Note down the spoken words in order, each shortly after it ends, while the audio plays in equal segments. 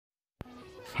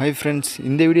Hi friends,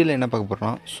 இந்த வீடியோவில் என்ன பார்க்க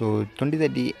போகிறோம்? ஸோ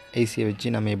 2030 ஐசியை வச்சு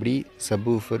நம்ம எப்படி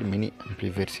சப்வூஃபர் மினி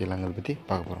ஆம்ப்ளிஃபையர் செய்யலாங்கிறத பற்றி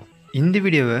பார்க்க போகிறோம். இந்த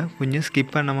வீடியோவை கொஞ்சம்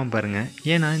ஸ்கிப் பண்ணாமல் பாருங்கள்.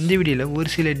 ஏன்னா இந்த வீடியோவில் ஒரு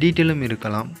சில டீட்டெயிலும்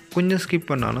இருக்கலாம். கொஞ்சம் ஸ்கிப்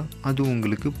பண்ணாலும் அது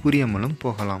உங்களுக்கு புரியாமலும்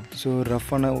போகலாம். ஸோ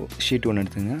ரஃப்பான ஷீட் ஒன்று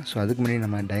எடுத்துங்க. ஸோ அதுக்கு முன்னாடி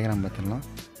நம்ம டயக்ராம் பார்த்துடலாம்.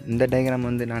 இந்த டயக்ராம்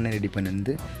வந்து நானே ரெடி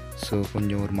பண்ணிருந்து. ஸோ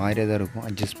கொஞ்சம் ஒரு மாதிரியாக தான் இருக்கும்,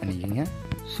 அட்ஜஸ்ட் பண்ணிக்கோங்க.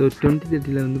 ஸோ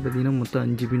 2030 வந்து பார்த்திங்கன்னா மொத்தம்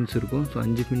 5 பின்ஸ் இருக்கும். ஸோ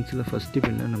 5 பின்ஸில் ஃபஸ்ட்டு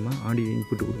பின்னை நம்ம ஆடியோ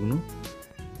இன்புட் கொடுக்கணும்.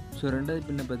 ஸோ ரெண்டாவது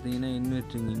பின்னை பார்த்தீங்கன்னா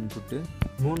இன்வெர்ட்டிங் இன்புட்டு,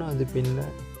 மூணாவது பின்னில்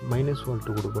மைனஸ்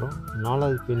வோல்ட்டு கொடுக்குறோம்,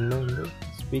 நாலாவது பின்னில் வந்து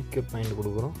ஸ்பீக்கர் பாயிண்ட்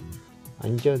கொடுக்குறோம்,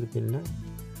 அஞ்சாவது பின்னில்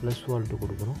ப்ளஸ் வோல்ட்டு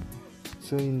கொடுக்குறோம்.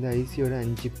 ஸோ இந்த ஐசியோட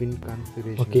 5 பின்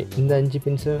கான்ஃபிகரேஷன். ஓகே, இந்த 5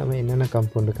 பின்ஸில் நம்ம என்னென்ன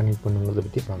காம்பவுண்டு கனெக்ட் பண்ணுங்கிறத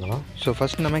பற்றி பார்க்கலாம். ஸோ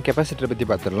ஃபஸ்ட் நம்ம கெப்பாசிட்டரை பற்றி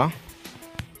பார்த்துடலாம்.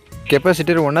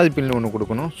 கெப்பாசிட்டர் ஒன்றாவது பின்னில் ஒன்று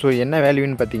கொடுக்கணும். ஸோ என்ன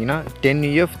வேல்யூன்னு பார்த்தீங்கன்னா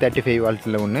 10UF 35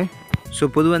 வால்ட்டில் ஒன்று. ஸோ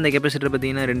பொதுவாக அந்த கெப்பாசிட்டர்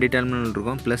பார்த்தீங்கன்னா 2 டெர்மினல்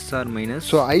இருக்கும், ப்ளஸ் ஆர் மைனஸ்.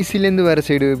 ஸோ ஐசிலேருந்து வேறு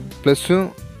சைடு ப்ளஸ்ஸும்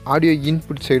ஆடியோ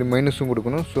இன்புட் சைடு மைனஸும்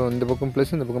கொடுக்கணும். ஸோ இந்த பக்கம்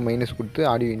ப்ளஸ் இந்த பக்கம் மைனஸ் கொடுத்து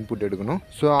ஆடியோ இன்புட் எடுக்கணும்.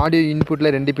 ஸோ ஆடியோ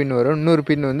இன்புட்டில் 2 பின் வரும், இன்னொரு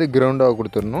பின் வந்து கிரவுண்டாக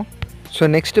கொடுத்துடணும். ஸோ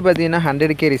நெக்ஸ்ட்டு பார்த்தீங்கன்னா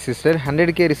 100K ரெசிஸ்டர்.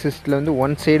 100K ரெசிஸ்டரில் வந்து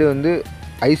ஒன் சைடு வந்து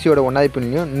ஐசியோட ஒன்றாவது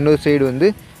பின்லையும் இன்னொரு சைடு வந்து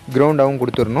கிரவுண்டாகவும்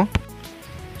கொடுத்துடணும்.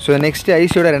 ஸோ நெக்ஸ்ட்டு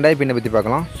ஐசியோட ரெண்டாவது பின்னை பற்றி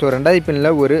பார்க்கலாம். ஸோ ரெண்டாவது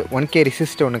பின்னில் ஒரு 1K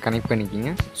ரெசிஸ்டர் ஒன்று கனெக்ட்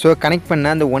பண்ணிக்கிங்க. ஸோ கனெக்ட்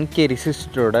பண்ண அந்த 1K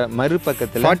ரெசிஸ்டரோட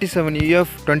மறுபக்கத்தில்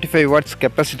 47UF 25 வாட்ஸ்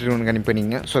கெப்பாசிட்டர் ஒன்று கனெக்ட்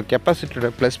பண்ணிங்க. ஸோ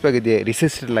கெப்பாசிட்டரோட ப்ளஸ் பகுதியை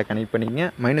ரெசிஸ்டரில் கனெக்ட்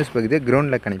பண்ணிங்க, மைனஸ் பகுதியை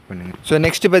கிரவுண்டில் கனெக்ட் பண்ணுங்கள். ஸோ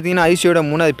நெக்ஸ்ட்டு பார்த்தீங்கன்னா ஐசியோட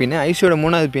மூணாவது பின்னு. ஐசியோட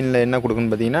மூணாவது பின்னில் என்ன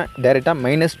கொடுக்குன்னு பார்த்தீங்கன்னா டேரெக்டாக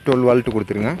 -12 வால்ட்டு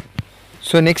கொடுத்துருங்க.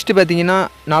 ஸோ நெக்ஸ்ட்டு பார்த்தீங்கன்னா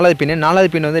நாலாவது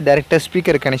பின் வந்து டேரெக்டாக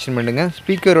ஸ்பீக்கர் கனெக்ஷன் பண்ணுங்கள்.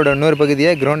 ஸ்பீக்கரோட இன்னொரு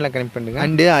பகுதியை கிரவுண்டில் கனெக்ட் பண்ணுங்கள்.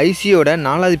 அண்டு ஐசியோட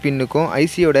நாலாவது பின்னுக்கும்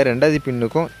ஐசியோட ரெண்டாவது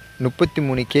பின்னுக்கும்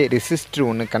 33K ரெசிஸ்டர்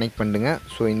ஒன்று கனெக்ட் பண்ணுங்கள்.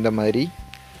 ஸோ இந்த மாதிரி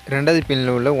ரெண்டாவது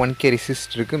பின்னில் உள்ள 1K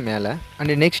ரெசிஸ்டருக்கு மேலே.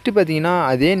 அண்டு நெக்ஸ்ட்டு பார்த்தீங்கன்னா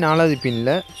அதே நாலாவது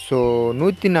பின்னில் ஸோ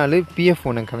 104 PF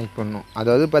ஒன்று கனெக்ட் பண்ணணும்.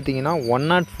 அதாவது பார்த்தீங்கன்னா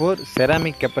 104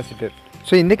 செராமிக் கெப்பாசிட்டர்.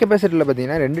 ஸோ இந்த கெப்பாசிட்டரில்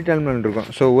பார்த்தீங்கன்னா 2 டெர்மினல் இருக்கும்.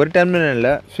 ஸோ ஒரு டெர்மினலில்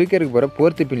ஸ்பீக்கருக்கு போகிற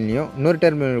 4th பின்லையும் இன்னொரு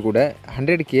டெர்மினல் கூட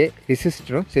 100K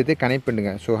ரெசிஸ்டரும் சேர்த்து கனெக்ட்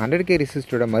பண்ணுங்கள். ஸோ 100K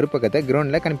ரெசிஸ்டரோட மறுபக்கத்தை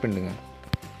கிரவுண்டில் கனெக்ட் பண்ணுங்கள்.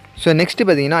 ஸோ நெக்ஸ்ட்டு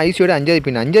பார்த்தீங்கன்னா ஐசியோட அஞ்சாவது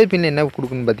பின்னில் என்ன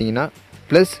கொடுக்கணும்னு பார்த்தீங்கன்னா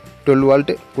 +12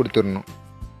 வால்ட்டு கொடுத்துடணும்.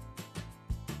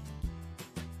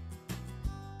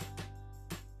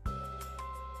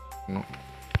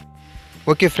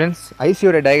 ஓகே ஃப்ரெண்ட்ஸ்,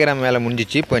 ஐசியோட டயக்ராம் வேலை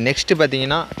முடிஞ்சிச்சு. இப்போ நெக்ஸ்ட்டு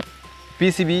பார்த்தீங்கன்னா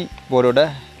பிசிபி போர்டோட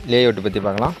லேஅவுட் பற்றி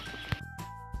பார்க்கலாம்.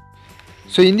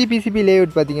 ஸோ இந்த பிசிபி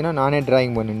லேஅவுட் பார்த்தீங்கன்னா நானே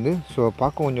ட்ராயிங் பண்ணிருந்து. ஸோ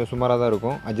பார்க்க கொஞ்சம் சுமாராக தான்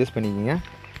இருக்கும், அட்ஜஸ்ட் பண்ணிக்கோங்க.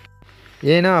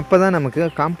 ஏன்னா அப்போ தான் நமக்கு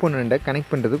காம்போனண்ட்டை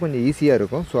கனெக்ட் பண்ணுறது கொஞ்சம் ஈஸியாக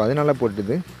இருக்கும். ஸோ அதனால்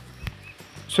போட்டுது.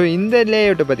 ஸோ இந்த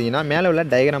லேஅவுட்டை பார்த்தீங்கன்னா மேலே உள்ள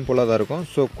டயக்ராம் போல தான் இருக்கும்.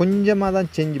 ஸோ கொஞ்சமாக தான்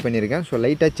சேஞ்ச் பண்ணியிருக்கேன். ஸோ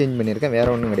லைட்டாக சேஞ்ச் பண்ணியிருக்கேன்,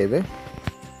 வேறு ஒன்றும் கிடையாது.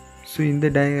 ஸோ இந்த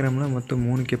டயக்ராமில் மொத்தம்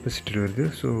 3 கெப்பாசிட்டர் வருது.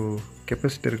 ஸோ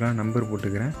கெப்பாசிட்டருக்கான நம்பர்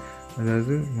போட்டுக்கிறேன்.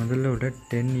 அதாவது முதல்ல உள்ள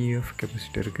 10UF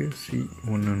கெப்பாசிட்டருக்கு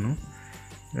C1னும்,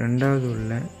 ரெண்டாவது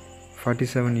உள்ள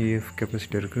 47UF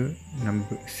கெப்பாசிட்டருக்கு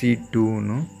நம்பர்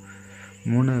C2னும்,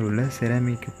 மூணாவது உள்ள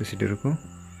செராமிக் கெப்பாசிட்டருக்கும்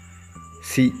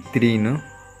C3னும்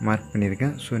மார்க்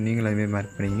பண்ணியிருக்கேன். ஸோ நீங்களும் அதுமாரி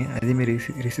மார்க் பண்ணிங்க. அதேமாரி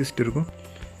ரெசிஸ்டருக்கும்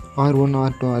R1,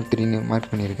 R2, R3ன்னு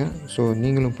மார்க் பண்ணியிருக்கேன். ஸோ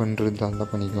நீங்களும் பண்ணுறது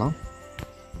தான் பண்ணிக்கலாம்.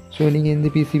 ஸோ நீங்கள் இந்த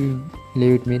பிசிபி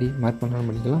லேஅவுட் மாரி மார்க் பண்ணாலும்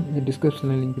பண்ணிக்கலாம். இந்த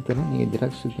டிஸ்கிரிப்ஷனில் லிங்க் தரோம், நீங்கள்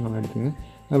ஜெராக்ஸ் எடுத்துனாலும் எடுத்துங்க.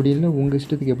 அப்படி இல்லை உங்கள்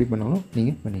இஷ்டத்துக்கு எப்படி பண்ணாலும்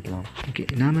நீங்கள் பண்ணிக்கலாம். ஓகே,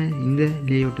 நாம் இந்த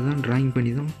லேஅவுட்டை தான் ட்ராயிங்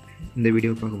பண்ணி தான் இந்த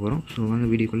வீடியோ பார்க்க போகிறோம். ஸோ வாங்க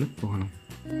வீடியோக்குள்ளே போகலாம்.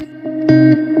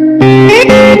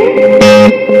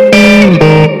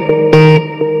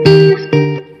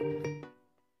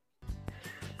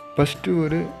 ஃபஸ்ட்டு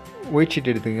ஒரு ஒயிட்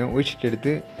ஷீட் எடுத்துங்க. ஒயிட் ஷீட்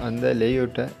எடுத்து அந்த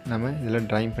லேஅவுட்டை நம்ம இதில்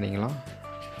ட்ராயிங் பண்ணிக்கலாம்.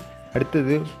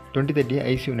 அடுத்தது 2030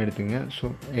 ஐசி ஒன்று எடுத்துங்க. ஸோ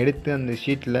எடுத்து அந்த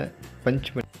ஷீட்டில் பஞ்ச்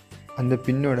பண்ணி அந்த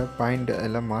பின்னோட பாயிண்ட்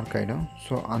எல்லாம் மார்க் ஆகிடும்.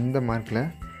 ஸோ அந்த மார்க்கில்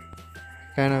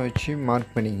பேனை வச்சு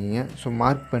மார்க் பண்ணிக்கிங்க. ஸோ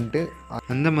மார்க் பண்ணிட்டு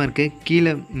அந்த மார்க்கை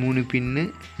கீழே 3 பின்னு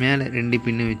மேலே 2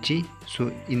 பின்னு வச்சு ஸோ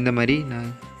இந்த மாதிரி நான்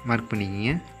மார்க்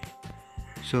பண்ணிக்கிங்க.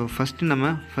 ஸோ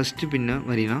ஃபஸ்ட்டு பின்னை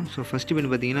வரையலாம். ஸோ ஃபஸ்ட்டு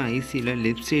பின் பார்த்திங்கன்னா ஐசியில்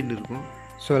லெஃப்ட் சைடு இருக்கும்.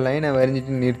 ஸோ லைனை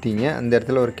வரைஞ்சிட்டு நிறுத்திங்க. அந்த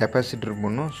இடத்துல ஒரு கெப்பாசிட்டர்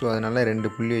போடணும். ஸோ அதனால்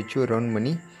 2 புள்ளி வச்சு ஒரு ரவுண்ட்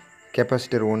பண்ணி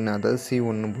கெப்பாசிட்டர் 1 அதாவது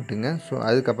C1 போட்டுங்க. ஸோ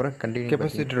அதுக்கப்புறம் கண்டினியூ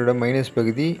கெப்பாசிட்டரோட மைனஸ்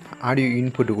பகுதி ஆடியோ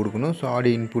இன்புட்டு கொடுக்கணும். ஸோ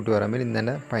ஆடியோ இன்புட் வர மாதிரி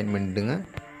இந்த பாயிண்ட் பண்ணிட்டுங்க.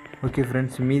 ஓகே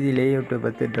ஃப்ரெண்ட்ஸ், மீதி லேஅவுட்டை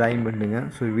பார்த்து ட்ராயிங் பண்ணுங்க.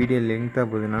 ஸோ வீடியோ லெங்க்த்தாக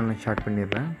போகுதுனால நான் ஷார்ட்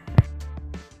பண்ணிடுறேன்.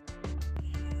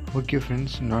 ஓகே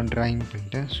ஃப்ரெண்ட்ஸ், நான் ட்ராயிங்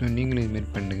பண்ணிட்டேன். ஸோ நீங்களும்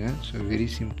இதுமாரி பண்ணுங்கள். So very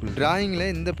simple. ட்ராயிங்கில்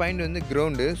இந்த பாயிண்ட் வந்து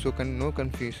ground. So no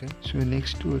confusion. So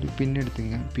next ஒரு பின்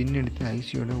எடுத்துங்க. பின் எடுத்து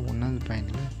ஐசியோட 1வது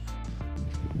பாயிண்டில்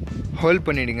ஹோல்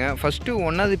பண்ணிவிடுங்க. ஃபஸ்ட்டு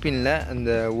 1வது பின்னில் அந்த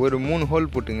ஒரு 3 ஹோல்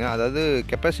போட்டுங்க. அதாவது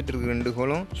கெப்பாசிட்டருக்கு 2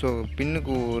 ஹோலும், ஸோ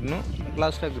பின்னுக்கு ஒன்றும்,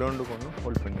 லாஸ்ட்டாக கிரவுண்டுக்கு ஒன்றும்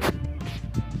ஹோல் பண்ணிடுங்க.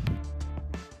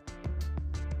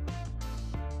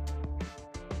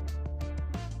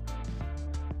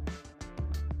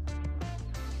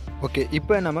 ஓகே,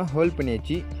 இப்போ நம்ம ஹோல்ட்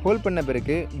பண்ணியாச்சு. ஹோல்ட் பண்ண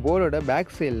பிறகு போர்டோட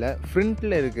பேக் சைடில்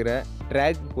ஃப்ரண்ட்டில் இருக்கிற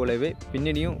ட்ராக் போலவே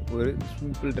பின்னாடியும் ஒரு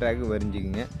சிம்பிள் ட்ராக்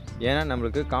வரைஞ்சிக்கிங்க. ஏன்னா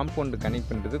நம்மளுக்கு காம்பவுண்டு கனெக்ட்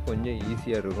பண்ணுறது கொஞ்சம்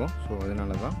ஈஸியாக இருக்கும். ஸோ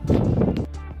அதனால தான்.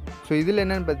 ஸோ இதில்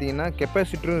என்னென்னு பார்த்தீங்கன்னா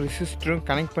கெப்பாசிட்டரும் ரெசிஸ்டரும்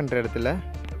கனெக்ட் பண்ணுற இடத்துல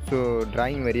ஸோ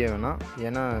ட்ராயிங் வரைய வேணாம்.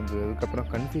 ஏன்னா அதுக்கப்புறம்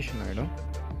கன்ஃபியூஷன் ஆகிடும்.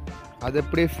 அதை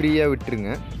அப்படியே ஃப்ரீயாக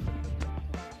விட்டுருங்க.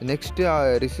 நெக்ஸ்ட்டு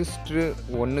ரெசிஸ்ட்ரு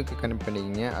 1க்கு கனெக்ட்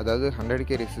பண்ணிக்கிங்க. அதாவது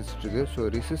 100K ரெசிஸ்டருக்கு. ஸோ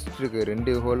ரெசிஸ்டருக்கு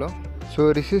 2 ஹோலும். ஸோ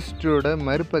ரெசிஸ்டரோட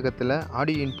மறுபக்கத்தில்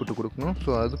ஆடியோ இன்புட்டு கொடுக்கணும். ஸோ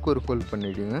அதுக்கு ஒரு ஹோல்ட்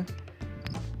பண்ணிவிடுங்க.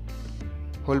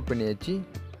 ஹோல்ட் பண்ணியாச்சு.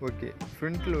 ஓகே,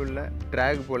 ஃப்ரண்ட்டில் உள்ள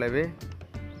ட்ராக் போலவே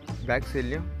பேக்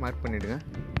சைட்லேயும் மார்க் பண்ணிவிடுங்க.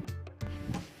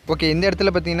 ஓகே, இந்த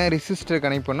இடத்துல பார்த்தீங்கன்னா ரெசிஸ்டர்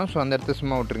கனெக்ட் பண்ணோம். ஸோ அந்த இடத்த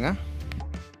சும்மா விட்டுருங்க.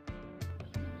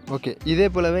 ஓகே, இதே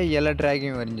போலவே எல்லா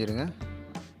ட்ராக்கையும் வரைஞ்சிருங்க.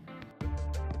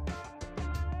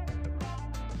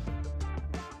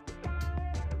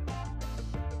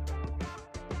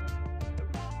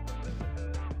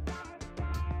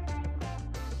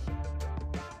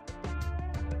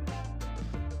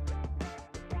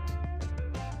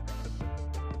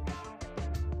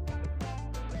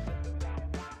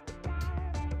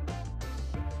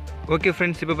 ஓகே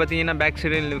ஃப்ரெண்ட்ஸ், இப்போ பார்த்தீங்கன்னா back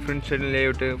side front side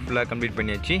layout ஃபுல்லாக கம்ப்ளீட்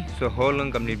பண்ணியாச்சு. ஸோ ஹோலும்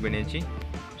கம்ப்ளீட் பண்ணியாச்சு.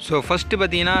 ஸோ ஃபஸ்ட்டு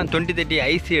பார்த்தீங்கன்னா 2030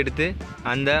 ஐசி எடுத்து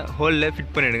அந்த ஹோலில்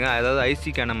ஃபிட் பண்ணிவிடுங்க. அதாவது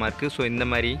ஐசிக்கான மார்க்கு. ஸோ இந்த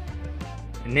மாதிரி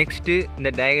நெக்ஸ்ட்டு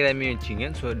இந்த டயக்ராமையும் வச்சுங்க.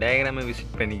 ஸோ டயக்ராமை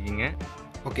விசிட் பண்ணிக்கிங்க.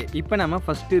 ஓகே, இப்போ நம்ம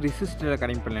ஃபஸ்ட்டு ரெசிஸ்டரை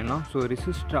கனெக்ட் பண்ணலாம். ஸோ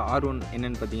ரெசிஸ்டர் R1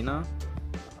 என்னென்னு பார்த்தீங்கன்னா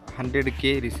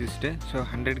 100K resistor. So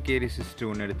 100K resistor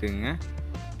ஒன்று எடுத்துக்கோங்க.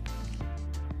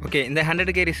 ஓகே, இந்த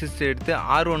 100K ரெசிஸ்டர் எடுத்து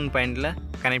R1 பாயிண்டில்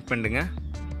கனெக்ட் பண்ணுங்க.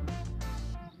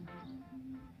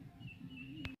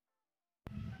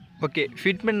 ஓகே,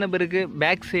 ஃபிட் பண்ண பிறகு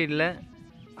பேக் சைடில்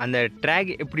அந்த ட்ராக்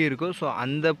எப்படி இருக்கோ ஸோ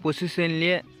அந்த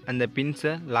பொசிஷன்லேயே அந்த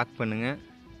பின்ஸை லாக் பண்ணுங்கள்.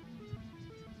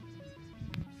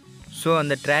 ஸோ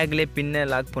அந்த ட்ராக்லேயே பின்னை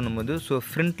லாக் பண்ணும்போது ஸோ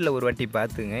ஃப்ரண்ட்டில் ஒரு வாட்டி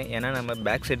பார்த்துங்க. ஏன்னா நம்ம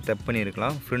பேக் சைடு தப்பு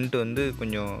பண்ணியிருக்கலாம். ஃப்ரண்ட்டு வந்து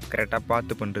கொஞ்சம் கரெக்டாக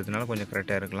பார்த்து பண்ணுறதுனால கொஞ்சம்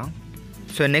கரெக்டாக இருக்கலாம்.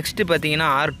 ஸோ நெக்ஸ்ட்டு பார்த்தீங்கன்னா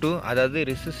R2, அதாவது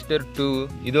ரெசிஸ்டர் 2.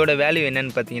 இதோட வேல்யூ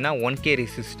என்னென்னு பார்த்தீங்கன்னா 1K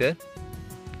ரெசிஸ்டர்.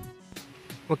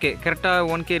 ஓகே, கரெக்டாக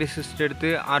 1K ரெசிஸ்டர்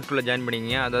எடுத்து R2வில் ஜாயின்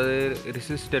பண்ணிக்கிங்க. அதாவது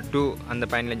ரெசிஸ்டர் 2 அந்த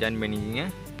பாயிண்டில் ஜாயின் பண்ணிக்கிங்க.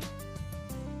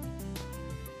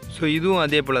 ஸோ இதுவும்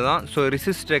அதே போல் தான். ஸோ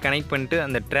ரெசிஸ்டரை கனெக்ட் பண்ணிட்டு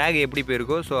அந்த ட்ராக் எப்படி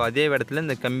போயிருக்கோ ஸோ அதே இடத்துல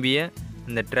இந்த கம்பியை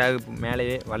அந்த ட்ராக்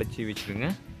மேலேயே வளைச்சி வச்சுருங்க.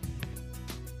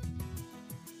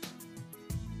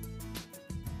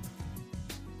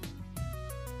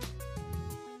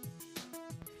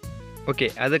 ஓகே,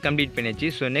 அதை கம்ப்ளீட் பண்ணியாச்சு.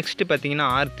 ஸோ நெக்ஸ்ட்டு பார்த்தீங்கன்னா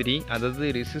R3, அதாவது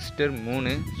ரெசிஸ்டர்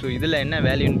 3. ஸோ இதில் என்ன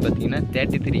வேல்யூன்னு பார்த்தீங்கன்னா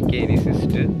 33K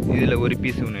ரெசிஸ்டர். இதில் ஒரு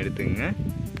பீஸ் ஒன்று எடுத்துங்க.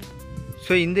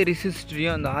 ஸோ இந்த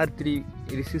ரெசிஸ்டரையும் அந்த R3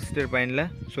 ரெசிஸ்டர் பாயிண்டில்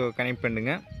ஸோ கனெக்ட்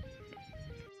பண்ணுங்க.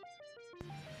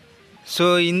 ஸோ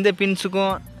இந்த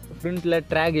பின்ஸுக்கும் ஃப்ரண்ட்டில்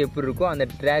ட்ராக் எப்படி இருக்கோ அந்த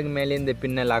ட்ராக் மேலே இந்த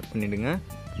பின்னை லாக் பண்ணிவிடுங்க.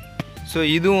 ஸோ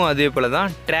இதுவும் அதே போல்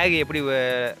தான். ட்ராக் எப்படி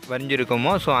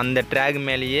வரைஞ்சிருக்கோமோ ஸோ அந்த ட்ராக்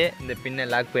மேலேயே இந்த பின்னை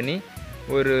லாக் பண்ணி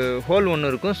ஒரு ஹோல் ஒன்று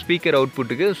இருக்கும் ஸ்பீக்கர்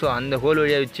அவுட்புட்டுக்கு. ஸோ அந்த ஹோல்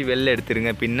வழியாக வச்சு வெளில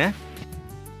எடுத்துருங்க பின்னை.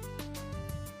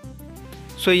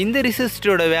 ஸோ இந்த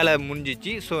ரெசிஸ்டரோட வேலை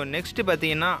முடிஞ்சிச்சு. ஸோ நெக்ஸ்ட்டு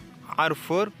பார்த்தீங்கன்னா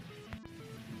R4,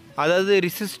 அதாவது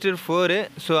ரெசிஸ்டர் 4.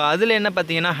 ஸோ அதில் என்ன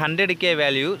பார்த்தீங்கன்னா 100K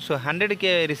வேல்யூ. ஸோ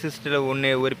 100K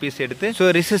ரெசிஸ்டரில் ஒரு பீஸ் எடுத்து ஸோ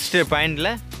ரெசிஸ்டர்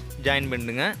பாயிண்டில் ஜாயின்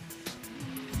பண்ணுங்க.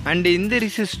 அண்டு இந்த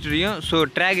ரெசிஸ்டரையும் ஸோ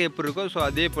ட்ராக் எப்படி இருக்கோ ஸோ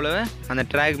அதே போல் அந்த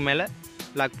ட்ராக் மேலே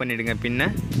லாக் பண்ணிவிடுங்க பின்னை.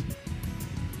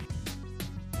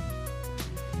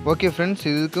 ஓகே ஃப்ரெண்ட்ஸ்,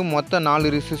 இதுக்கு மொத்தம்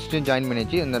 4 ரெசிஸ்டரும் ஜாயின்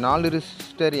பண்ணிச்சு. இந்த 4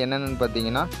 ரெசிஸ்டர் என்னென்னு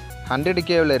பார்த்தீங்கன்னா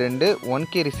 100Kவில் 2,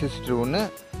 1K resistor 1,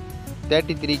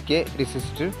 33K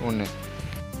resistor 1.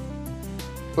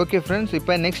 Okay friends,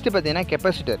 இப்போ நெக்ஸ்ட்டு பார்த்தீங்கன்னா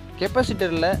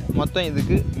கெப்பாசிட்டரில் மொத்தம்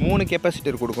இதுக்கு 3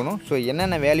 கெப்பாசிட்டர் கொடுக்கணும். ஸோ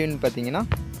என்னென்ன வேல்யூன்னு பார்த்தீங்கன்னா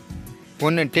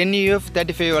ஒன்று 10UF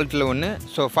 35 வால்ட்டில் ஒன்று,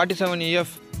 ஸோ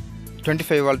 47UF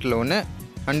 25 வால்ட்டில் ஒன்று,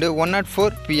 அண்டு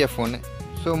 104 PF 1.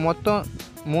 ஸோ மொத்தம்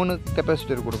 3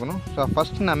 கெப்பாசிட்டர் கொடுக்கணும். ஸோ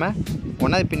ஃபஸ்ட்டு நம்ம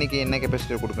 1வது பின்னுக்கு என்ன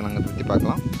கெப்பாசிட்டர் கொடுக்கணுங்கிறத பற்றி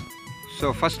பார்க்கலாம். ஸோ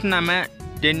ஃபஸ்ட் நம்ம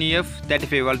 10UF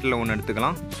 35 வால்ட்டில் ஒன்று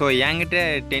எடுத்துக்கலாம். ஸோ என்கிட்ட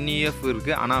 10UF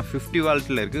இருக்குது, ஆனால் 50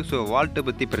 வால்ட்டில் இருக்குது. ஸோ வால்ட்டை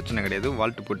பற்றி பிரச்சனை கிடையாது,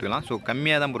 வால்ட்டு போட்டுக்கலாம். ஸோ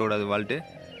கம்மியாக தான் போடக்கூடாது வால்ட்டு.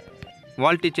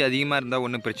 வால்டேஜ் அதிகமாக இருந்தால்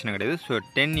ஒன்றும் பிரச்சனை கிடையாது. ஸோ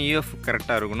 10UF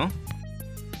கரெக்டாக இருக்கணும்.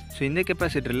 ஸோ இந்த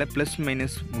கெப்பாசிட்டரில் ப்ளஸ்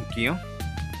மைனஸ் முக்கியம்.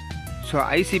 ஸோ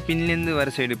ஐசி பின்லேருந்து வர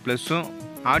சைடு ப்ளஸ்ஸும்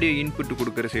ஆடியோ இன்புட்டு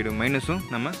கொடுக்குற சைடு மைனஸும்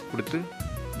நம்ம கொடுத்து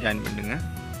ஜாயின் பண்ணுங்க.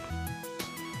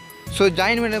 ஸோ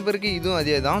ஜாயின் பண்ண பிறகு இதுவும்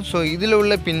அதே தான். ஸோ இதில்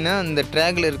உள்ள பின்னை அந்த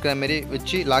ட்ராகில் இருக்கிற மாதிரி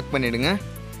வச்சு லாக் பண்ணிவிடுங்க.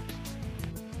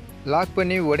 லாக்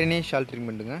பண்ணி உடனே ஷால்ட்ரிங்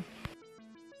பண்ணுங்க.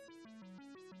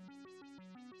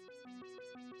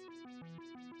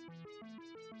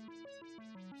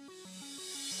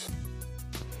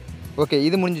 ஓகே,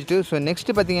 இது முடிஞ்சிட்டு. ஸோ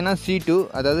நெக்ஸ்ட்டு பார்த்தீங்கன்னா C2,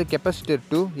 அதாவது கெப்பாசிட்டர்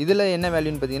 2. இதில் என்ன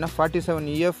வேல்யூன்னு பார்த்தீங்கன்னா 47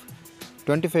 EF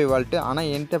 25 வால்ட்டு. ஆனால்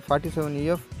என்கிட்ட 47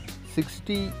 EF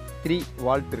 63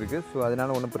 வால்ட் இருக்குது. ஸோ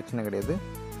அதனால் ஒன்றும் பிரச்சனை கிடையாது.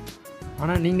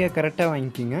 ஆனால் நீங்கள் கரெக்டாக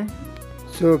வாங்கிக்கிங்க.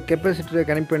 ஸோ கெப்பாசிட்டரை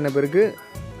கனெக்ட் பண்ண பிறகு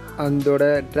அதோட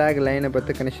ட்ராக் லைனை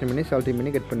பார்த்து கனெக்ஷன் பண்ணி சால்ட்டிங்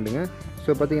பண்ணி கட் பண்ணிடுங்க. ஸோ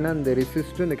பார்த்தீங்கன்னா இந்த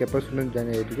ரெசிஸ்டரும் இந்த கெப்பாசிட்டரும்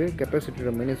ஜாயின் ஆகிட்டு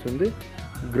கெப்பாசிட்டர் மைனஸ் வந்து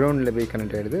கிரவுண்டில் போய்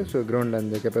கனெக்ட் ஆகிடுது. ஸோ கிரவுண்டில்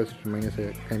அந்த கெப்பாசிட்டர் மைனஸை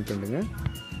கனெக்ட் பண்ணிடுங்க.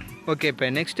 ஓகே, இப்போ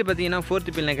நெக்ஸ்ட்டு பார்த்தீங்கன்னா 4th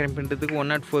பின்னில் கனெக்ட் பண்ணுறதுக்கு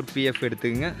 104 PF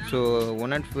எடுத்துக்கங்க. ஸோ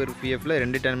 104 PFல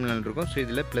 2 டெர்மினல் இருக்கும். ஸோ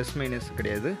இதில் ப்ளஸ் மைனஸ்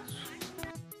கிடையாது.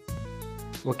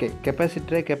 ஓகே,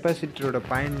 கெப்பாசிட்டரோட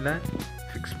பாயிண்டில்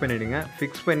ஃபிக்ஸ் பண்ணிவிடுங்க.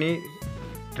 ஃபிக்ஸ் பண்ணி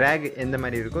ட்ராக் எந்த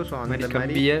மாதிரி இருக்கோ ஸோ அந்த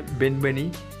கம்பியை பெண்ட் பண்ணி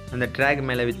அந்த ட்ராக்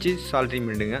மேலே வச்சு சால்ட்ரிங்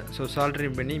பண்ணிவிடுங்க. ஸோ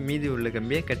சால்ட்ரிங் பண்ணி மீதி உள்ள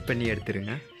கம்பியை கட் பண்ணி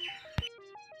எடுத்துருங்க.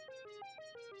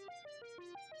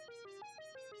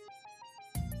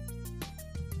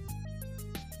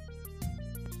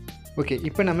 ஓகே,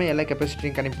 இப்போ நம்ம எல்லா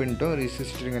கெப்பாசிட்டரையும் கனெக்ட் பண்ணிட்டோம்,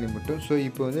 ரெசிஸ்டரையும் கனெக்ட் பண்ணிட்டோம். ஸோ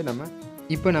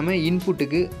இப்போ நம்ம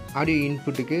இன்புட்டுக்கு ஆடியோ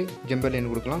இன்புட்டுக்கு ஜம்பர் லைன்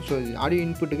கொடுக்கலாம். ஸோ ஆடியோ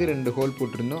இன்புட்டுக்கு 2 ஹோல்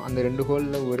போட்டிருந்தோம். அந்த 2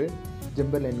 ஹோலில் ஒரு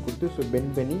ஜம்பர் லைன் கொடுத்து ஸோ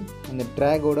பெண்ட் பண்ணி அந்த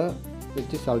ட்ராகோட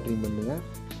வச்சு சால்ட்ரிங் பண்ணுங்க.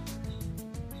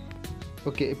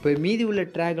 ஓகே, இப்போ மீதி உள்ள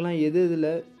ட்ராக்லாம் எது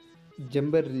இதில்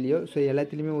ஜம்பர் இல்லையோ ஸோ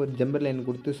எல்லாத்துலேயுமே ஒரு ஜம்பர் லைன்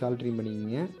கொடுத்து சால்ட்ரிங்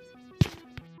பண்ணிக்கிங்க.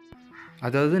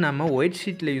 அதாவது நம்ம ஒயிட்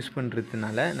ஷீட்டில் யூஸ்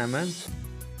பண்ணுறதுனால நம்ம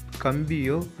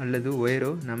கம்பியோ அல்லது ஒயரோ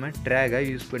நம்ம ட்ராகாக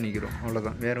யூஸ் பண்ணிக்கிறோம்,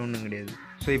 அவ்வளோதான், வேறு ஒன்றும் கிடையாது.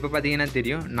 ஸோ இப்போ பார்த்தீங்கன்னா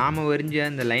தெரியும், நாம் வரைஞ்ச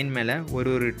அந்த லைன் மேலே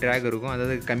ஒரு ட்ராக் இருக்கும்,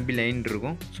 அதாவது கம்பி லைன்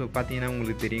இருக்கும். ஸோ பார்த்தீங்கன்னா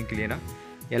உங்களுக்கு தெரியும் கிளியராக.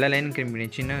 எல்லா லைனும் கனெக்ட் பண்ணி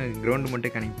சின்ன கிரவுண்டு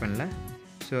மட்டும் கனெக்ட் பண்ணல.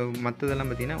 ஸோ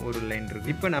மற்றதெல்லாம் பார்த்திங்கன்னா ஒரு லைன்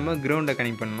இருக்குது. இப்போ நம்ம கிரவுண்டை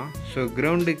கனெக்ட் பண்ணலாம். ஸோ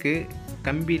கிரவுண்டுக்கு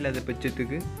கம்பி இல்லாத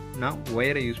பட்சத்துக்கு நான்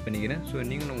ஒயரை யூஸ் பண்ணிக்கிறேன். ஸோ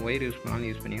நீங்களும் ஒயர் யூஸ் பண்ணாலும்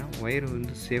யூஸ் பண்ணிக்கலாம். ஒயர்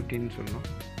வந்து சேஃப்டின்னு சொல்லலாம்.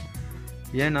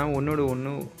 ஏன்னா ஒன்றோட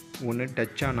ஒன்று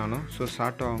டச் ஆனாலும் ஸோ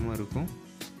ஷார்ட் ஆகாமல் இருக்கும்.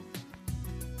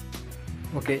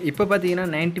 ஓகே, இப்போ பார்த்தீங்கன்னா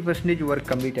 90% ஒர்க்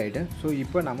கம்ப்ளீட் ஆகிட்டு. ஸோ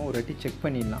இப்போ நம்ம ஒரு வாட்டி செக்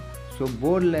பண்ணிடலாம். ஸோ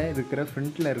போர்டில் இருக்கிற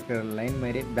ஃப்ரண்ட்டில் இருக்கிற லைன்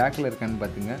மாதிரி பேக்கில் இருக்கான்னு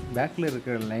பார்த்துங்க. பேக்கில்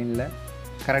இருக்கிற லைனில்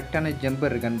கரெக்டான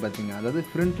ஜம்பர் இருக்கான்னு பார்த்துங்க. அதாவது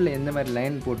ஃப்ரண்ட்டில் எந்த மாதிரி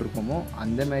லைன் போட்டிருக்கோமோ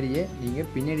அந்த மாதிரியே நீங்கள்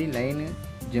பின்னாடி லைனு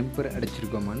ஜம்பர்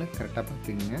அடிச்சிருக்கோமான்னு கரெக்டாக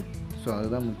பார்த்துக்குங்க. ஸோ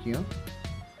அதுதான் முக்கியம்.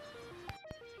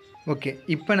 ஓகே,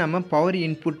 இப்போ நம்ம பவர்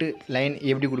இன்புட்டு லைன்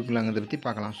எப்படி கொடுக்கலாங்கிறத பற்றி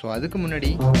பார்க்கலாம். ஸோ அதுக்கு முன்னாடி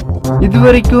இது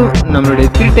வரைக்கும் நம்மளுடைய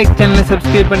 3Tech சேனலை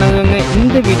சப்ஸ்கிரைப் பண்ணாதவங்க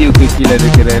இந்த வீடியோக்கு கீழே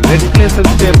இருக்கிற ரெட் கலர்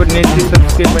சப்ஸ்கிரைப் பண்ணி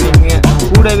சப்ஸ்கிரைப் பண்ணிக்கோங்க.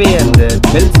 கூடவே அந்த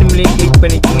பெல் சிம்லையும் கிளிக்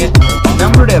பண்ணிக்கோங்க.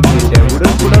 நம்மளுடைய அப்டேட்டை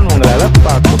உடனுக்குடன் உங்களால்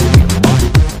பார்க்க முடியும்.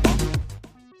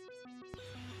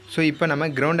 ஸோ இப்போ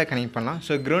நம்ம கிரவுண்டை கனெக்ட் பண்ணலாம்.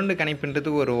 ஸோ கிரவுண்டு கனெக்ட்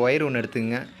பண்ணுறதுக்கு ஒரு ஒயர் ஒன்று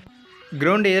எடுத்துங்க.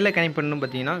 கிரவுண்டு எதில் கனெக்ட் பண்ணணும்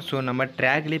பார்த்தீங்கன்னா ஸோ நம்ம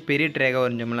ட்ராக்லேயே பெரிய ட்ராகாக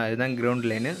வரைஞ்சோம்ல அதுதான் கிரவுண்ட்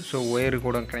லைனு. ஸோ ஒயரு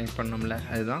கூட கனெக்ட் பண்ணோம்ல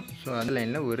அதுதான். ஸோ அந்த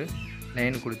லைனில் ஒரு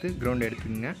லைன் கொடுத்து கிரவுண்டு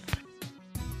எடுத்துக்கோங்க.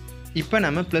 இப்போ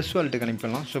நம்ம ப்ளஸ் வால்ட்டு கனெக்ட்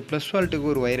பண்ணலாம். ஸோ ப்ளஸ் வால்ட்டுக்கு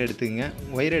ஒரு ஒயர் எடுத்துக்கங்க.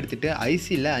 ஒயர் எடுத்துகிட்டு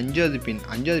ஐசியில் 5வது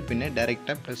பின்னை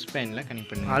டேரெக்டாக ப்ளஸ் லைனில் கனெக்ட்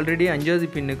பண்ணுங்கள். ஆல்ரெடி 5வது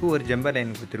பின்னுக்கு ஒரு ஜம்பர்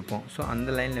லைன் கொடுத்துருப்போம். ஸோ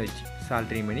அந்த லைனில் வச்சு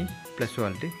சால்ட்ரிங் பண்ணி ப்ளஸ்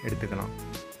வால்ட்டு எடுத்துக்கலாம்.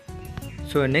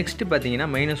 ஸோ நெக்ஸ்ட்டு பார்த்தீங்கன்னா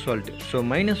மைனஸ் வால்ட்டு. ஸோ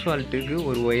மைனஸ் வால்ட்டுக்கு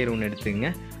ஒரு ஒயர் ஒன்று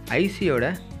எடுத்துக்கங்க. ஐசியோட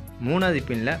 3வது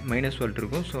பின்னில் மைனஸ் வால்ட்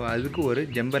இருக்கும். ஸோ அதுக்கு ஒரு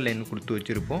ஜம்பர் லைன் கொடுத்து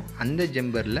வச்சுருப்போம். அந்த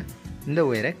ஜம்பரில் இந்த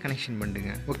ஒயரை கனெக்ஷன்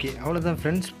பண்ணுங்க. ஓகே, அவ்வளோதான்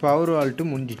ஃப்ரெண்ட்ஸ், பவர் வால்ட்டு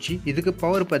முடிஞ்சிச்சு. இதுக்கு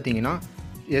பவர் பார்த்தீங்கன்னா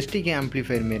எஸ்டிகே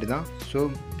ஆம்ப்ளிஃபையர் மாரி தான். So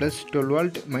plus 12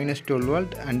 Walt minus 12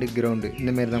 Walt and ground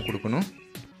இந்தமாரி தான் கொடுக்கணும்.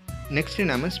 நெக்ஸ்ட்டு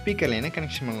நம்ம ஸ்பீக்கர் லைனை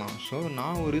கனெக்ஷன் பண்ணலாம். ஸோ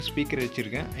நான் ஒரு ஸ்பீக்கர்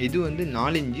வச்சுருக்கேன். இது வந்து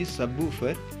 4 இன்ச்சு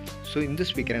சப்வூஃபர். ஸோ இந்த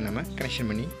ஸ்பீக்கரை நம்ம கனெக்ஷன்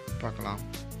பண்ணி பார்க்கலாம்.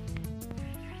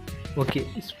 ஓகே,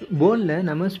 போர்டில்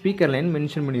நம்ம ஸ்பீக்கர் லைன்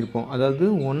மென்ஷன் பண்ணியிருப்போம். அதாவது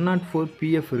 104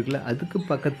 PF இருக்குல்ல அதுக்கு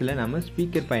பக்கத்தில் நம்ம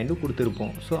ஸ்பீக்கர் பாயிண்ட்டு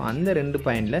கொடுத்துருப்போம். ஸோ அந்த 2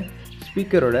 பாயிண்டில்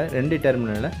ஸ்பீக்கரோட 2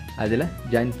 டெர்மினலை அதில்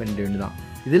ஜாயின் பண்ணிட வேண்டியதான்.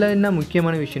 இதில் என்ன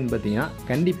முக்கியமான விஷயம்னு பார்த்தீங்கன்னா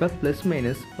கண்டிப்பாக ப்ளஸ்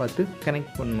மைனஸ் பார்த்து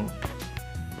கனெக்ட் பண்ணணும்.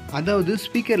 அதாவது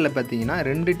ஸ்பீக்கரில் பார்த்தீங்கன்னா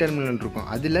 2 டெர்மினல்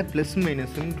இருக்கும். அதில் ப்ளஸ்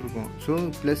மைனஸ்ன்னு இருக்கும். ஸோ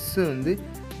ப்ளஸ்ஸு வந்து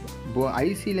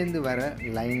ஐசிலேருந்து வர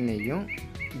லைன்லையும்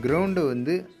கிரவுண்டு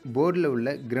வந்து போர்டில் உள்ள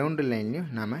கிரவுண்டு லைன்லையும்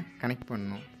நாம் கனெக்ட்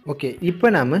பண்ணணும். ஓகே, இப்போ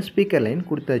நாம் ஸ்பீக்கர் லைன்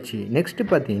கொடுத்தாச்சு. நெக்ஸ்ட்டு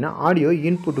பார்த்தீங்கன்னா ஆடியோ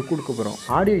இன்புட்டு கொடுக்க போகிறோம்.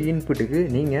 ஆடியோ இன்புட்டுக்கு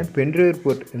நீங்கள் பென்ட்ரைவர்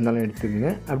போர்ட் இருந்தாலும்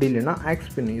எடுத்துக்கோங்க. அப்படி இல்லைன்னா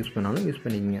ஆக்ஸ் பின் யூஸ் பண்ணாலும் யூஸ்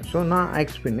பண்ணிக்கோங்க. ஸோ நான்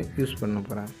ஆக்ஸ் பின்னு யூஸ் பண்ண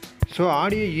போகிறேன். ஸோ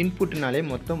ஆடியோ இன்புட்னாலே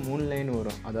மொத்தம் 3 லைன்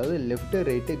வரும். அதாவது லெஃப்ட்டு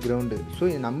ரைட்டு கிரவுண்டு.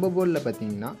 ஸோ நம்ம போர்டில்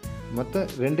பார்த்தீங்கன்னா மொத்தம்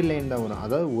 2 லைன் தான் வரும்.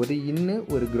 அதாவது ஒரு இன்னு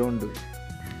ஒரு கிரவுண்டு.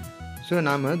 ஸோ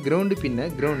நாம் கிரவுண்டு பின்னை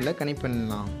கிரவுண்டில் கனெக்ட்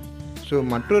பண்ணலாம். ஸோ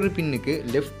மற்றொரு பின்னுக்கு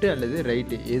லெஃப்ட்டு அல்லது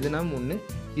ரைட்டு எதுனா ஒன்று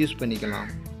யூஸ் பண்ணிக்கலாம்.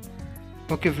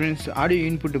 ஓகே ஃப்ரெண்ட்ஸ், ஆடியோ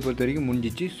இன்புட்டு பொறுத்த வரைக்கும்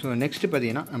முடிஞ்சிச்சு. ஸோ நெக்ஸ்ட்டு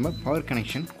பார்த்தீங்கன்னா நம்ம பவர்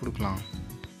கனெக்ஷன் கொடுக்கலாம்.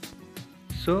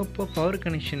 ஸோ இப்போ பவர்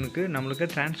கனெக்ஷனுக்கு நம்மளுக்கு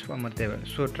டிரான்ஸ்ஃபார்மர் தேவை.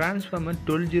 ஸோ டிரான்ஸ்ஃபார்மர்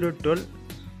 12012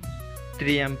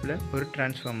 3 ஆம்பில் ஒரு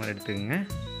டிரான்ஸ்ஃபார்மர் எடுத்துக்கோங்க.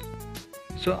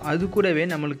 ஸோ அது கூடவே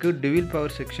நம்மளுக்கு டுவல்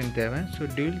பவர் செக்ஷன் தேவை. So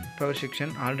twelve power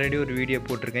section already ஒரு வீடியோ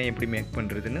போட்டிருக்கேன் எப்படி மேக்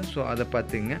பண்ணுறதுன்னு. ஸோ அதை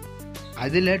பார்த்துங்க.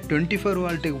 அதில் 24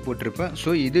 வால்ட்டுக்கு போட்டிருப்பேன். ஸோ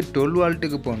இது 12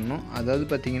 வால்ட்டுக்கு போடணும். அதாவது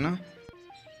பார்த்திங்கன்னா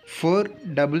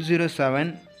 4007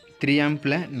 3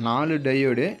 ஆம்பில் 4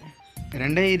 டயோடு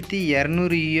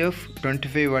 2200 UF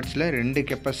 25 வாட்ஸில் 2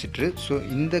 கெப்பாசிட்டரு. ஸோ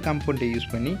இந்த காம்பவுண்டை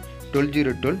யூஸ் பண்ணி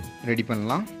 12012 ரெடி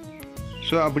பண்ணலாம்.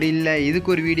 ஸோ அப்படி இல்லை இதுக்கு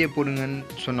ஒரு வீடியோ போடுங்கன்னு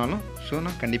சொன்னாலும் ஸோ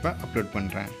நான் கண்டிப்பாக அப்லோட்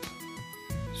பண்ணுறேன்.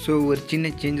 ஸோ ஒரு சின்ன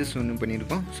சேஞ்சஸ் ஒன்று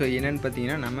பண்ணியிருக்கோம். ஸோ என்னென்னு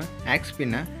பார்த்தீங்கன்னா நம்ம ஆக்ஸ்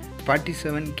பின்னை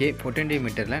 47K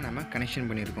பொட்டென்டியோமீட்டரில் நம்ம கனெக்ஷன்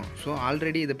பண்ணியிருக்கோம். ஸோ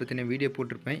ஆல்ரெடி இதை பற்றின வீடியோ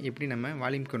போட்டிருப்பேன் எப்படி நம்ம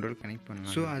வால்யூம் கண்ட்ரோல் கனெக்ட்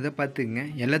பண்ணலாம். ஸோ அதை பார்த்துக்குங்க.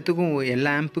 எல்லாத்துக்கும்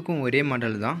எல்லா ஆம்புக்கும் ஒரே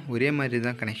மாடல் தான், ஒரே மாதிரி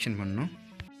தான் கனெக்ஷன் பண்ணணும்.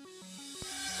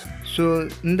 ஸோ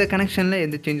இந்த கனெக்ஷனில்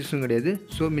எந்த சேஞ்சஸும் கிடையாது.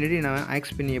 ஸோ முன்னாடி நான்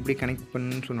ஆக்ஸ் பின் எப்படி கனெக்ட்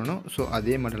பண்ணணும்னு சொன்னோம். ஸோ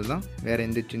அதே மாடல் தான், வேறு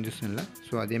எந்த சேஞ்சஸும் இல்லை.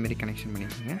 ஸோ அதேமாரி கனெக்ஷன்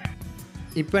பண்ணிக்கோங்க.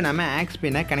 இப்போ நம்ம ஆக்ஸ்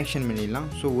பின்னை கனெக்ஷன் பண்ணிடலாம்.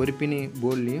 ஸோ ஒரு பின்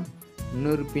போர்ட்லேயும்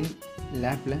இன்னொரு பின்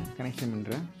லேப்பில் கனெக்ஷன்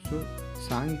பண்ணுறேன். ஸோ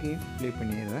சாங்கு ப்ளே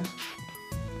பண்ணிடுறேன்.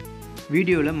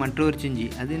 வீடியோவில் மற்றொரு சேஞ்சி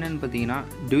அது என்னென்னு பார்த்தீங்கன்னா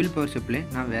டுவல் பவர் சப்ளை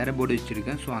நான் வேறு போர்டு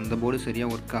வச்சுருக்கேன். ஸோ அந்த போர்டு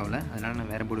சரியாக ஒர்க் ஆகலை, அதனால்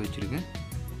நான் வேறு போர்டு வச்சுருக்கேன்.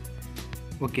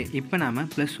 ஓகே, இப்போ நாம்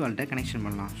ப்ளஸ் வால்ட்டை கனெக்ஷன்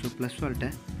பண்ணலாம். ஸோ ப்ளஸ்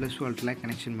வால்ட்டில்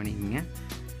கனெக்ஷன் பண்ணிக்கோங்க.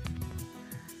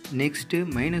 நெக்ஸ்ட்டு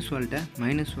மைனஸ்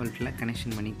வால்ட்டில்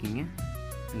கனெக்ஷன் பண்ணிக்கோங்க.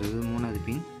 அதாவது 3வது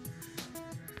பின்.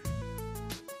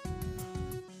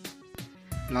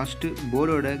 லாஸ்ட்டு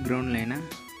போர்டோட கிரவுண்ட் லைனை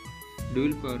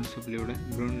டுவல் பவர் சப்ளையோட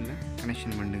கிரவுண்டில்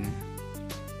கனெக்ஷன் பண்ணுங்க.